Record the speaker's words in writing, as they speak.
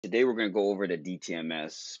Today we're going to go over the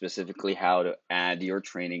DTMS, specifically how to add your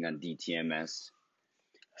training on DTMS.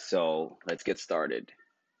 So let's get started.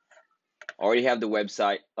 Already have the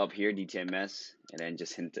website up here, DTMS, and then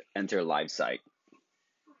just enter live site.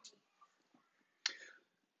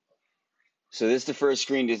 So this is the first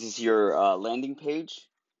screen. This is your landing page.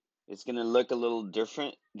 It's going to look a little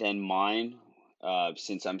different than mine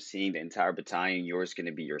since I'm seeing the entire battalion. Yours is going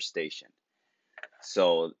to be your station.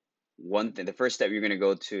 So the first step you're going to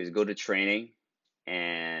go to is go to training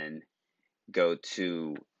and go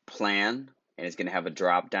to plan, and it's going to have a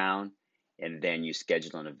drop down, and then you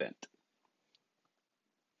schedule an event.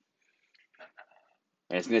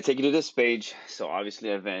 And it's going to take you to this page. So obviously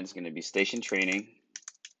the event is going to be station training,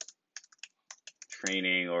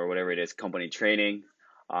 or whatever it is, company training,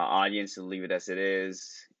 audience, and leave it as it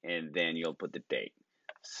is, and then you'll put the date.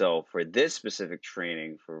 So for this specific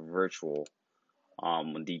training for virtual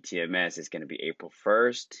on DTMS, it's going to be April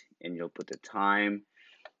 1st, and you'll put the time.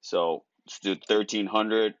 So let's do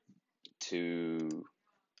 1300 to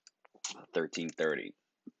 1330.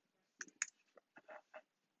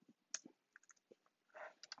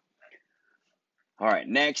 All right,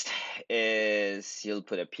 next is you'll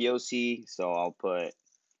put a POC. So I'll put,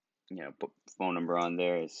 put phone number on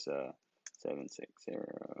there. It's 760,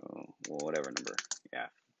 well, whatever number. Yeah.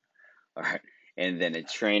 All right. And then a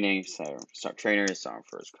training, so start trainers, Sergeant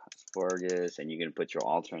First Class Fergus, and you can put your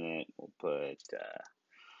alternate. We'll put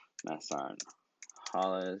Master Sergeant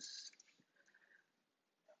Hollis.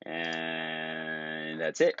 And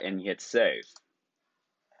that's it. And you hit save.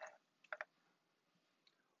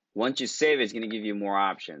 Once you save, it's going to give you more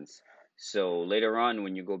options. So later on,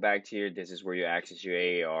 when you go back to here, this is where you access your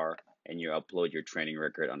AAR and you upload your training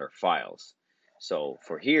record under files. So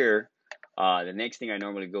for here, the next thing I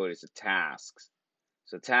normally go to is the tasks.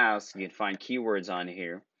 So tasks, you can find keywords on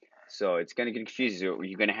here. So it's going to get confusing.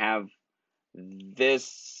 You're going to have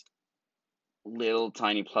this little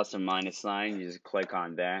tiny plus or minus sign. You just click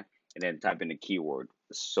on that and then type in a keyword.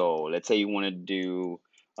 So let's say you want to do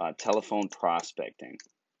telephone prospecting.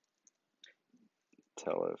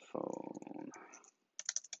 Telephone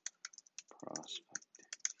prospect,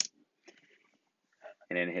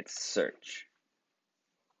 and then hit search.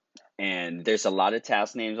 And there's a lot of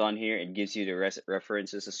task names on here. It gives you the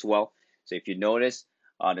references as well. So if you notice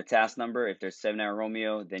the task number, if there's 7 at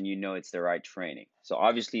Romeo, then you know it's the right training. So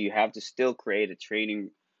obviously you have to still create a training,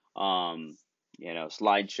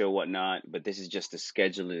 slideshow, whatnot. But this is just to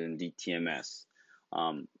schedule it in DTMS.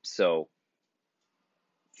 So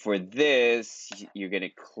for this, you're going to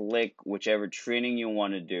click whichever training you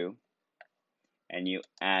want to do, and you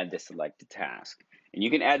add the selected task. And you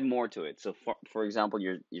can add more to it. So for example,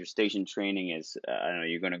 your station training is,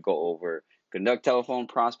 you're going to go over conduct telephone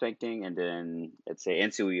prospecting, and then let's say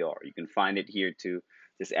NCOER. You can find it here too.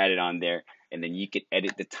 Just add it on there, and then you can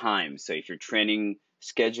edit the time. So if your training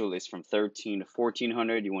schedule is from 13 to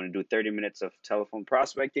 1400, you want to do 30 minutes of telephone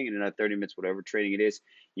prospecting and another 30 minutes, whatever training it is,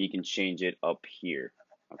 you can change it up here.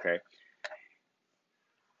 Okay.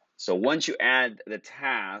 So once you add the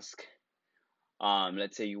task,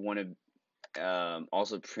 let's say you want to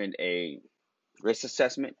also print a risk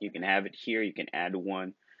assessment. You can have it here. You can add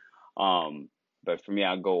one. But for me,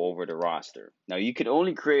 I'll go over the roster. Now, you can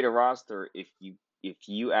only create a roster if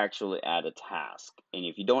you actually add a task. And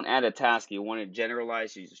if you don't add a task, you want to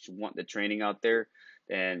generalize, you just want the training out there,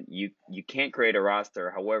 then you can't create a roster.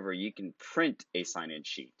 However, you can print a sign-in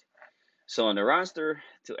sheet. So on the roster,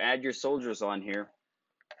 to add your soldiers on here,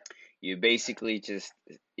 you basically just,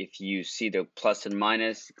 if you see the plus and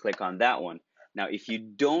minus, click on that one. Now, if you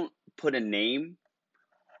don't put a name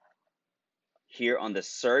here on the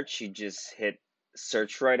search, you just hit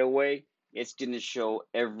search right away, it's going to show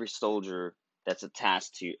every soldier that's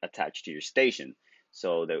attached to your station.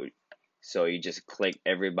 So you just click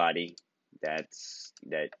everybody that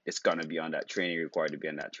is going to be on that training, required to be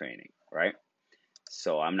on that training, right?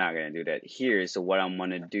 So I'm not going to do that here. So what I'm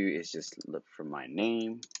going to do is just look for my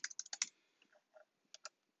name.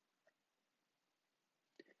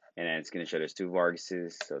 And then it's going to show there's 2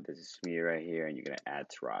 Vargases. So this is me right here, and you're going to add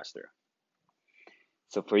to roster.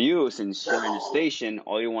 So for you, since you're in the station,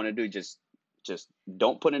 all you want to do, just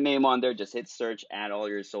don't put a name on there. Just hit search, add all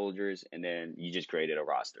your soldiers, and then you just created a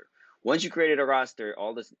roster. Once you created a roster,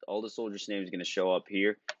 all the soldiers' names are going to show up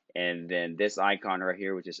here. And then this icon right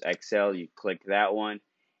here, which is Excel, you click that one.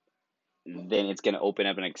 Then it's going to open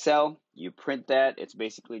up in Excel. You print that. It's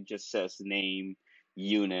basically just says name,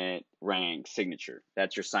 unit, rank, signature.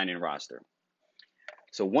 That's your sign-in roster.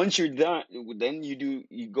 So once you're done, then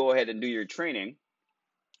you go ahead and do your training.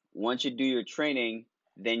 Once you do your training,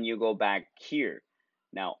 then you go back here.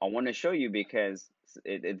 Now, I want to show you, because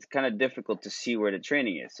it's kind of difficult to see where the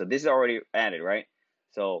training is. So this is already added, right?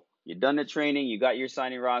 So you're done the training, you got your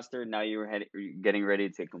signing roster, now you're getting ready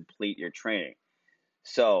to complete your training.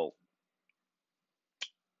 So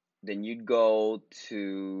then you'd go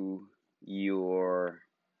to your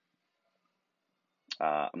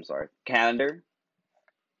calendar.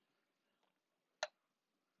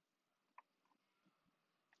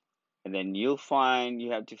 And then you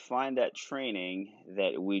have to find that training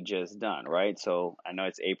that we just done, right? So I know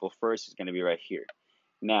it's April 1st, it's going to be right here.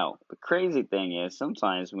 Now, the crazy thing is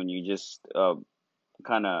sometimes when you just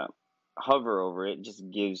kind of hover over it, it just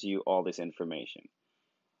gives you all this information.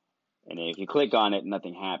 And if you click on it,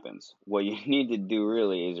 nothing happens. What you need to do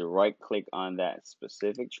really is right click on that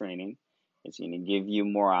specific training. It's going to give you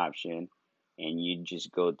more option, and you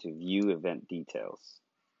just go to view event details.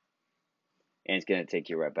 And it's going to take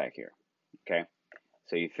you right back here. Okay.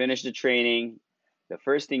 So you finish the training. The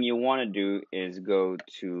first thing you want to do is go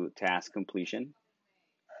to task completion.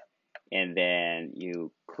 And then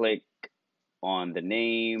you click on the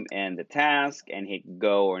name and the task and hit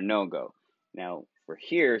go or no go. Now for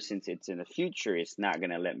here, since it's in the future, it's not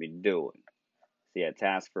going to let me do it. See, a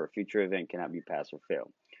task for a future event cannot be passed or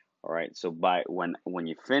failed. All right. So when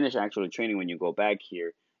you finish actually training, when you go back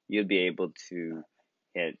here, you'll be able to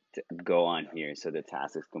hit go on here. So the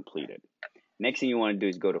task is completed. Next thing you want to do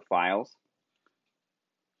is go to files.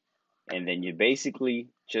 And then you're basically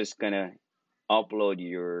just going to upload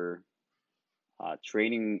your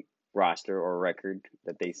training roster or record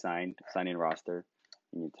that they sign in roster.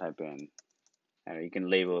 And you type in, and you can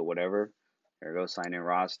label it whatever. There goes sign in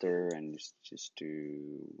roster, and just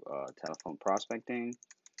do telephone prospecting,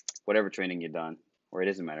 whatever training you've done, or it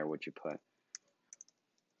doesn't matter what you put.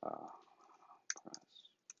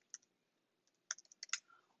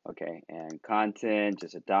 Okay, and content,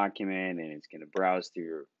 just a document, and it's going to browse through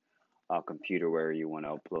your computer where you want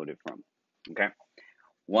to upload it from. Okay.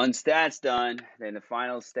 Once that's done, then the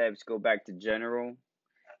final steps go back to general,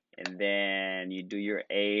 and then you do your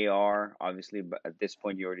AAR. Obviously, but at this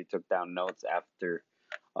point, you already took down notes after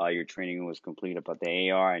your training was complete about the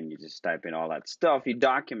AAR, and you just type in all that stuff. You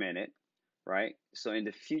document it, right? So in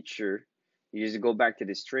the future, you just go back to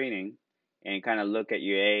this training and kind of look at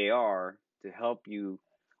your AAR to help you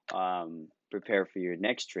prepare for your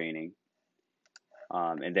next training,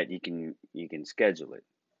 and that you can schedule it.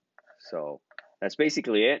 So that's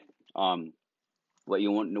basically it. What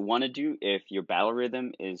you want to do if your battle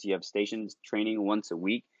rhythm is you have stations training once a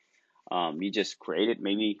week, you just create it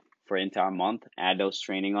maybe for an entire month, add those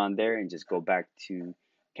training on there, and just go back to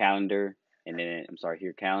calendar, and then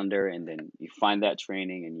here calendar, and then you find that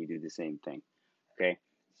training and you do the same thing. Okay,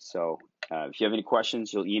 so if you have any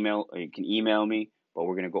questions, you can email me. But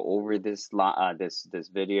we're gonna go over this this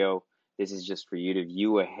video. This is just for you to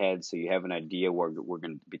view ahead, so you have an idea what we're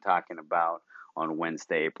going to be talking about on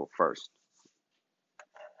Wednesday, April 1st.